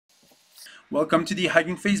Welcome to the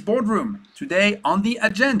Hugging Face Boardroom. Today on the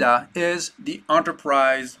agenda is the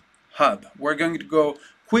Enterprise Hub. We're going to go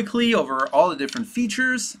quickly over all the different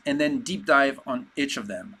features and then deep dive on each of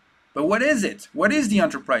them. But what is it? What is the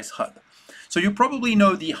Enterprise Hub? So you probably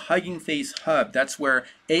know the Hugging Face Hub. That's where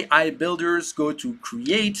AI builders go to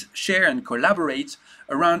create, share, and collaborate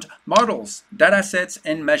around models, datasets,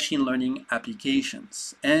 and machine learning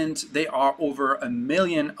applications. And there are over 1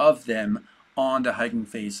 million of them on the Hugging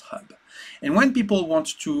Face Hub. And when people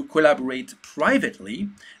want to collaborate privately,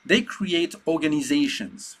 they create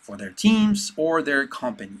organizations for their teams or their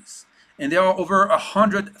companies. And there are over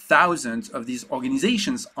 100,000 of these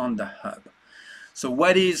organizations on the Hub. So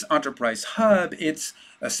what is Enterprise Hub? It's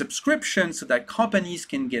a subscription so that companies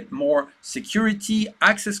can get more security,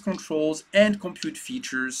 access controls, and compute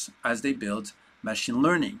features as they build machine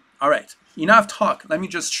learning. All right, enough talk. Let me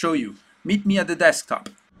just show you. Meet me at the desktop.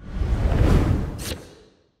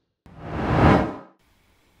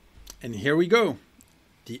 And here we go,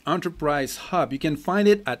 the Enterprise Hub. You can find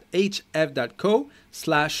it at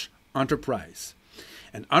hf.co/enterprise.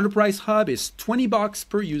 And Enterprise Hub is $20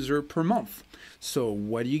 per user per month. So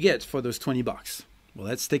what do you get for those $20? Well,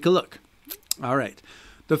 let's take a look. All right.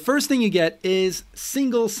 The first thing you get is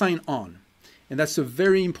single sign-on. And that's a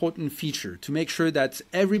very important feature to make sure that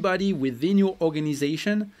everybody within your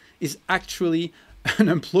organization is actually an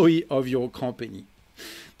employee of your company.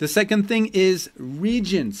 The second thing is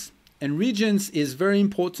regions. And regions is very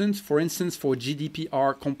important, for instance, for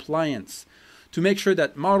GDPR compliance, to make sure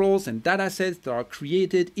that models and datasets that are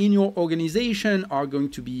created in your organization are going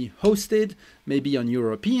to be hosted, maybe on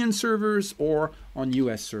European servers or on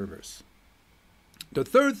US servers. The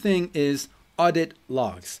third thing is audit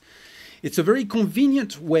logs. It's a very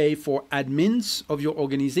convenient way for admins of your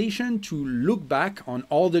organization to look back on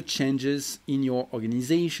all the changes in your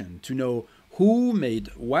organization, to know who made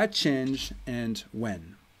what change and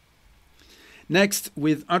when. Next,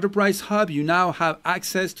 with Enterprise Hub, you now have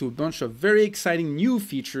access to a bunch of very exciting new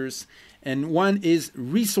features, and one is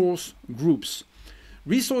resource groups.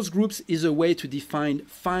 Resource groups is a way to define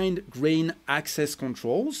fine-grained access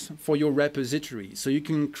controls for your repository. So you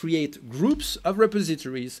can create groups of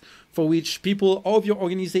repositories for which people of your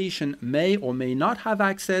organization may or may not have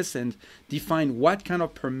access and define what kind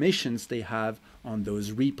of permissions they have on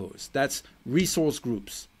those repos. That's resource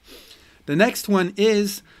groups. The next one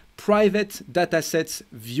is Private Datasets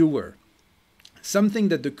Viewer. Something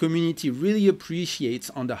that the community really appreciates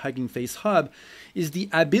on the Hugging Face Hub is the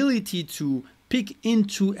ability to pick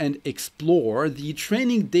into and explore the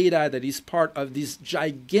training data that is part of these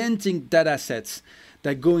gigantic datasets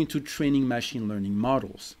that go into training machine learning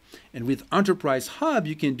models. And with Enterprise Hub,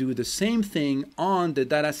 you can do the same thing on the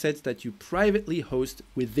datasets that you privately host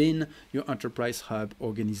within your Enterprise Hub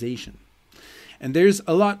organization. And there's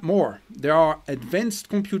a lot more. There are advanced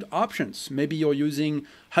compute options. Maybe you're using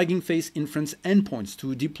Hugging Face inference endpoints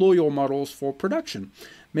to deploy your models for production.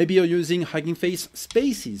 Maybe you're using Hugging Face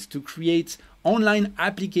Spaces to create online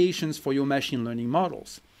applications for your machine learning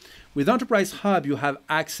models. With Enterprise Hub, you have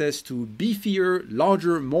access to beefier,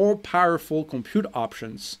 larger, more powerful compute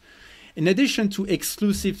options, in addition to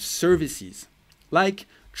exclusive services like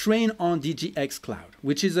Train on DGX Cloud,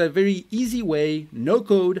 which is a very easy way,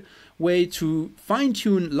 no-code way to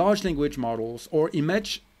fine-tune large language models or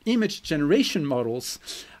image generation models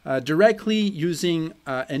directly using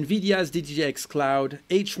NVIDIA's DGX Cloud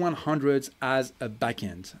H100s as a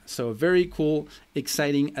backend. So very cool,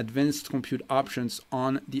 exciting, advanced compute options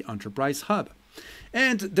on the Enterprise Hub.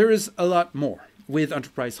 And there is a lot more. With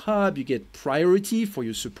Enterprise Hub, you get priority for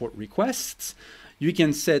your support requests. You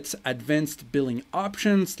can set advanced billing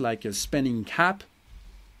options like a spending cap.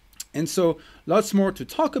 And so lots more to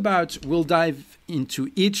talk about. We'll dive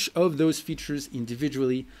into each of those features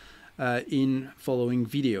individually in following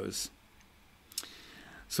videos.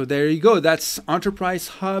 So there you go. That's Enterprise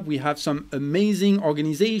Hub. We have some amazing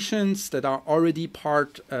organizations that are already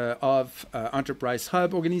part of Enterprise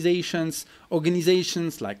Hub organizations.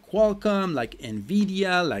 Organizations like Qualcomm, like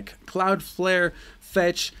NVIDIA, like Cloudflare,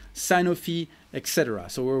 Fetch, Sanofi, etc.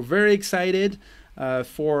 So we're very excited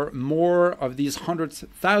for more of these hundreds,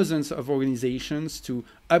 thousands of organizations to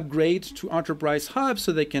upgrade to Enterprise Hub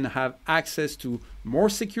so they can have access to more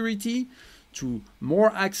security, to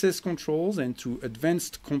more access controls, and to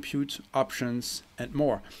advanced compute options and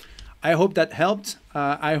more. I hope that helped.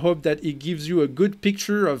 I hope that it gives you a good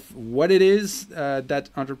picture of what it is that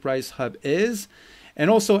Enterprise Hub is, and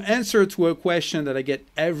also answer to a question that I get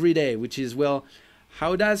every day, which is, well,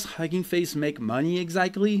 how does Hugging Face make money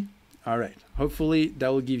exactly? All right, hopefully that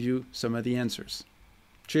will give you some of the answers.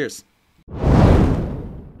 Cheers.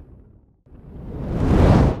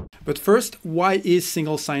 But first, why is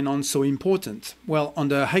single sign-on so important? Well, on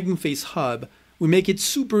the Hugging Face Hub, we make it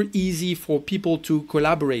super easy for people to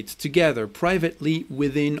collaborate together privately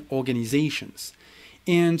within organizations.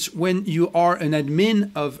 And when you are an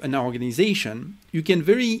admin of an organization, you can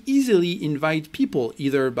very easily invite people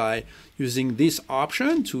either by using this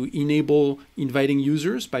option to enable inviting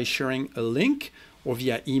users by sharing a link or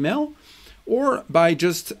via email, or by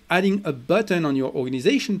just adding a button on your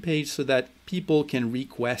organization page so that people can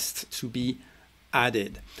request to be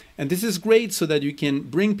added. And this is great so that you can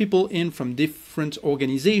bring people in from different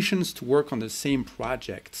organizations to work on the same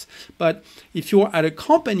projects. But if you're at a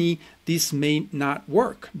company, this may not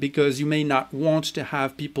work because you may not want to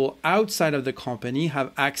have people outside of the company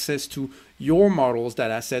have access to your models,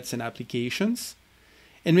 data sets, and applications.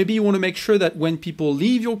 And maybe you want to make sure that when people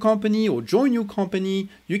leave your company or join your company,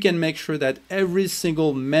 you can make sure that every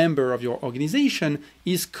single member of your organization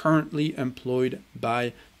is currently employed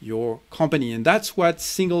by your company. And that's what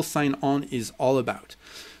single sign-on is all about.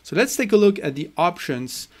 So let's take a look at the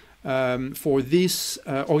options for these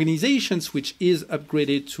organizations, which is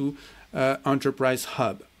upgraded to Enterprise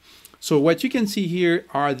Hub. So what you can see here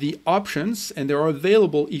are the options, and they are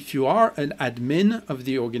available if you are an admin of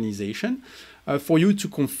the organization for you to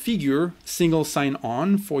configure single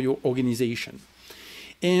sign-on for your organization.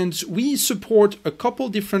 And we support a couple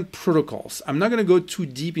different protocols. I'm not going to go too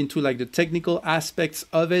deep into like the technical aspects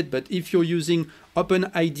of it, but if you're using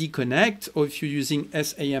OpenID Connect or if you're using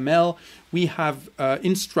SAML, we have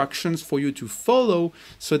instructions for you to follow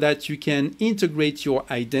so that you can integrate your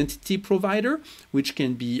identity provider, which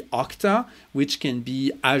can be Okta, which can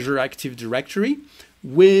be Azure Active Directory,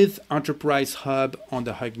 with Enterprise Hub on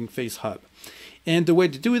the Hugging Face Hub. And the way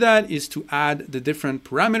to do that is to add the different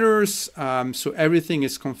parameters so everything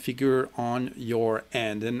is configured on your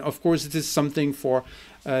end. And of course, it is something for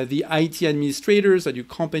the IT administrators at your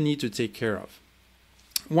company to take care of.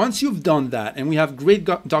 Once you've done that, and we have great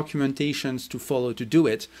documentations to follow to do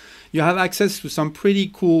it, you have access to some pretty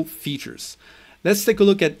cool features. Let's take a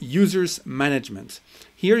look at users management.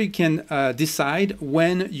 Here you can decide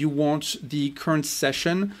when you want the current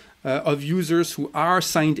session of users who are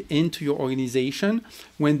signed into your organization,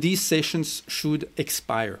 when these sessions should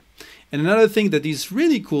expire. And another thing that is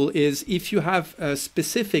really cool is if you have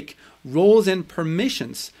specific roles and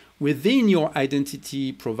permissions within your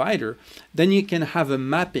identity provider, then you can have a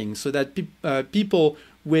mapping so that people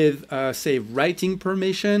with, say, writing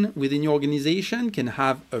permission within your organization can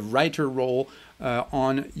have a writer role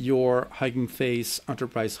on your Hugging Face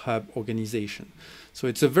Enterprise Hub organization. So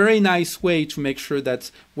it's a very nice way to make sure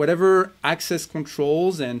that whatever access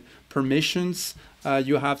controls and permissions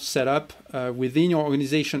you have set up within your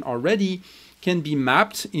organization already can be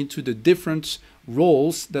mapped into the different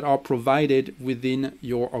roles that are provided within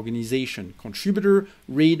your organization: contributor,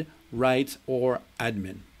 read, write, or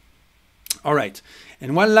admin. All right,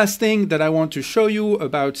 and one last thing that I want to show you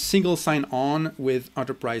about single sign-on with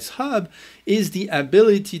Enterprise Hub is the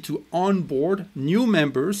ability to onboard new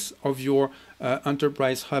members of your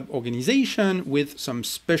Enterprise Hub organization with some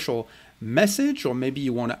special message, or maybe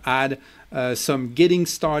you want to add some getting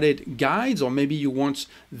started guides, or maybe you want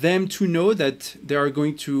them to know that they are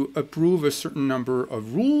going to approve a certain number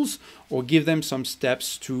of rules or give them some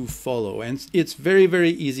steps to follow. And it's very,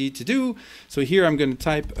 very easy to do. So here I'm going to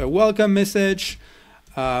type a welcome message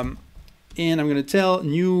and I'm going to tell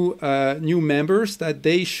new members that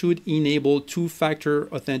they should enable two-factor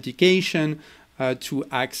authentication to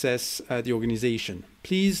access the organization.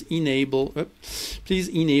 Please enable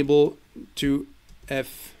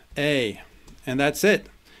 2FA, and that's it.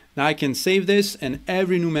 Now I can save this, and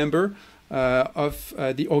every new member of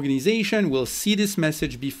the organization will see this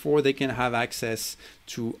message before they can have access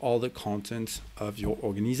to all the content of your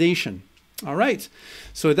organization. All right,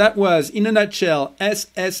 so that was, in a nutshell,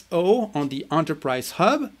 SSO on the Enterprise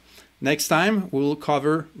Hub. Next time, we will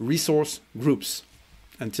cover resource groups.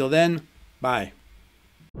 Until then, bye.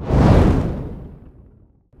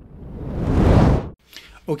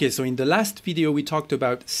 Okay, so in the last video, we talked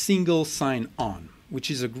about single sign-on, which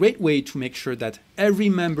is a great way to make sure that every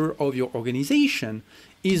member of your organization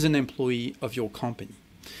is an employee of your company.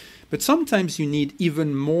 But sometimes you need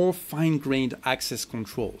even more fine-grained access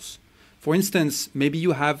controls. For instance, maybe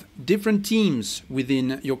you have different teams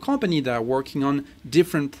within your company that are working on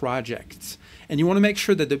different projects, and you want to make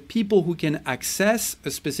sure that the people who can access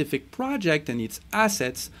a specific project and its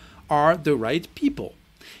assets are the right people.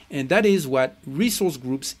 And that is what resource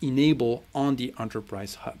groups enable on the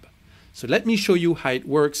Enterprise Hub. So let me show you how it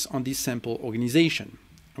works on this sample organization.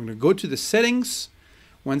 I'm going to go to the settings.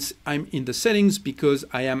 once I'm in the settings, because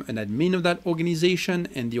I am an admin of that organization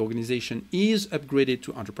and the organization is upgraded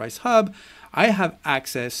to Enterprise Hub, I have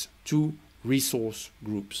access to resource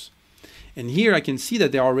groups. And here I can see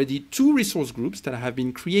that there are already 2 resource groups that have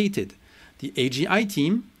been created, the AGI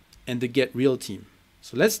team and the Get Real team.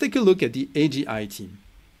 So let's take a look at the AGI team.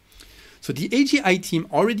 So the AGI team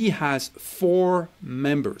already has 4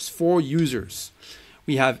 members, 4 users.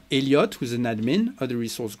 We have Elliot, who's an admin of the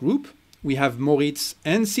resource group. We have Moritz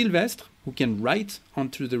and Sylvestre, who can write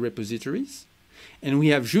onto the repositories. And we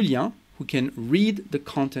have Julien, who can read the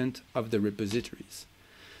content of the repositories.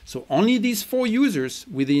 So only these 4 users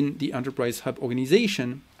within the Enterprise Hub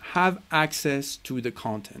organization have access to the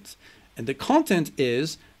content. And the content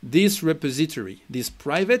is this repository, this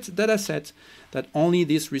private data set that only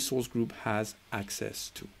this resource group has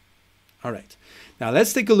access to. All right, now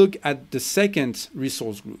let's take a look at the second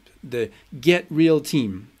resource group, the Get Real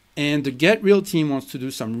team. And the Get Real team wants to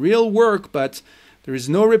do some real work, but there is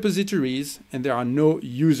no repositories and there are no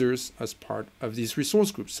users as part of this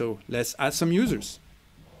resource group. So let's add some users.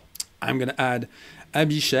 I'm going to add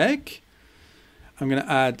Abhishek. I'm going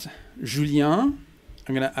to add Julien.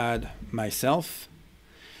 I'm going to add myself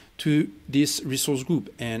to this resource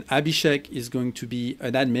group. And Abhishek is going to be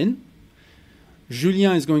an admin.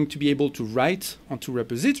 Julien is going to be able to write onto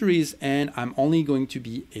repositories, and I'm only going to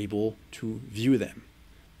be able to view them.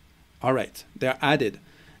 All right, they're added.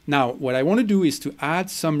 Now, what I want to do is to add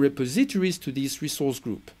some repositories to this resource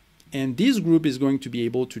group. And this group is going to be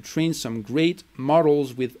able to train some great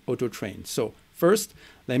models with auto-train. So first,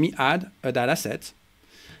 let me add a data set.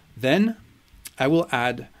 Then I will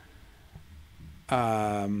add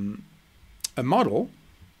a model.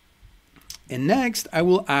 And next, I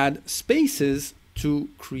will add spaces to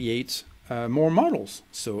create more models.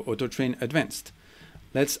 So auto-train advanced.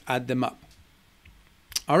 Let's add them up.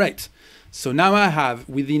 All right, so now I have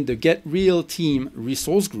within the Get Real team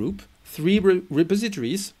resource group 3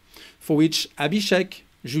 repositories for which Abhishek,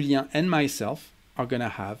 Julien, and myself are going to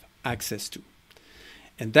have access to.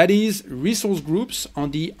 And that is resource groups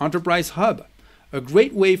on the Enterprise Hub, a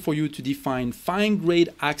great way for you to define fine-grained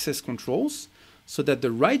access controls so that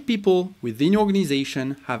the right people within your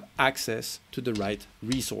organization have access to the right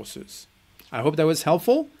resources. I hope that was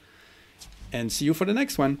helpful, and see you for the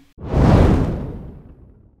next one.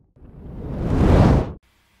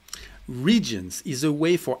 Regions is a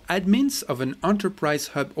way for admins of an Enterprise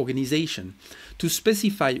Hub organization to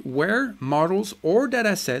specify where models or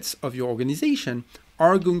datasets of your organization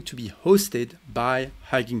are going to be hosted by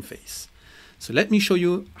Hugging Face. So let me show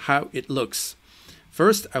you how it looks.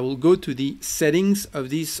 First, I will go to the settings of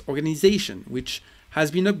this organization, which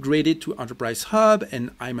has been upgraded to Enterprise Hub,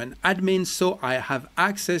 and I'm an admin, so I have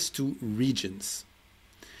access to regions.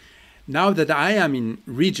 Now that I am in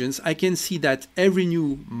regions, I can see that every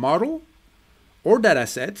new model or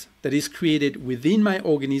dataset that is created within my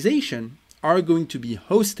organization are going to be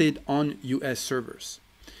hosted on US servers.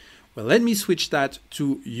 Well, let me switch that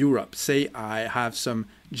to Europe. Say I have some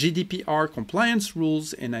GDPR compliance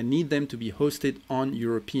rules and I need them to be hosted on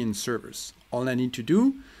European servers. All I need to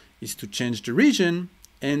do is to change the region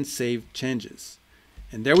and save changes.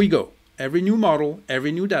 And there we go. Every new model,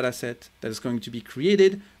 every new dataset that is going to be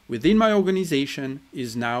created within my organization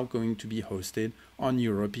is now going to be hosted on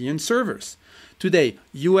European servers. Today,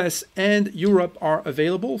 US and Europe are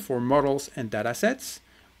available for models and datasets.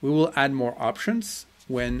 We will add more options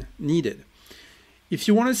when needed. If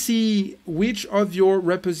you want to see which of your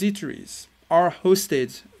repositories are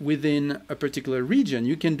hosted within a particular region,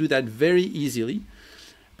 you can do that very easily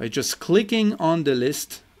by just clicking on the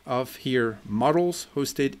list of here models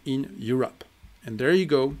hosted in Europe. And there you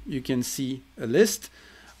go. You can see a list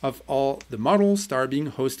of all the models that are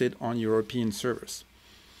being hosted on European servers.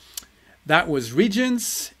 That was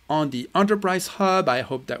Regions on the Enterprise Hub. I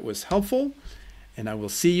hope that was helpful, and I will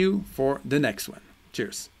see you for the next one.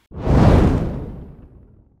 Cheers.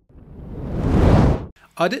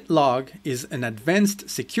 Audit Log is an advanced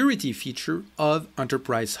security feature of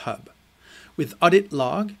Enterprise Hub. With Audit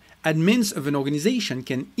Log, admins of an organization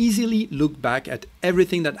can easily look back at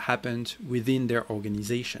everything that happened within their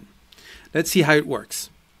organization. Let's see how it works.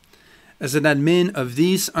 As an admin of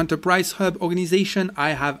this Enterprise Hub organization,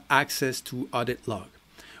 I have access to Audit Log,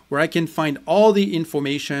 where I can find all the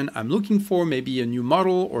information I'm looking for. Maybe a new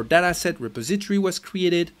model or dataset repository was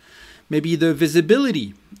created. Maybe the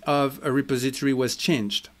visibility of a repository was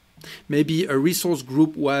changed. Maybe a resource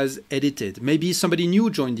group was edited. Maybe somebody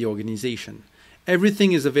new joined the organization.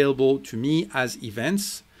 Everything is available to me as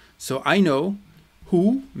events, so I know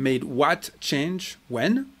who made what change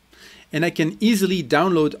when, and I can easily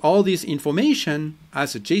download all this information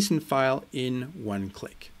as a JSON file in one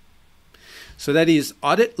click. So that is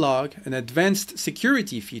Audit Log, an advanced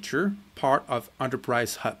security feature, part of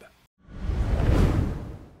Enterprise Hub.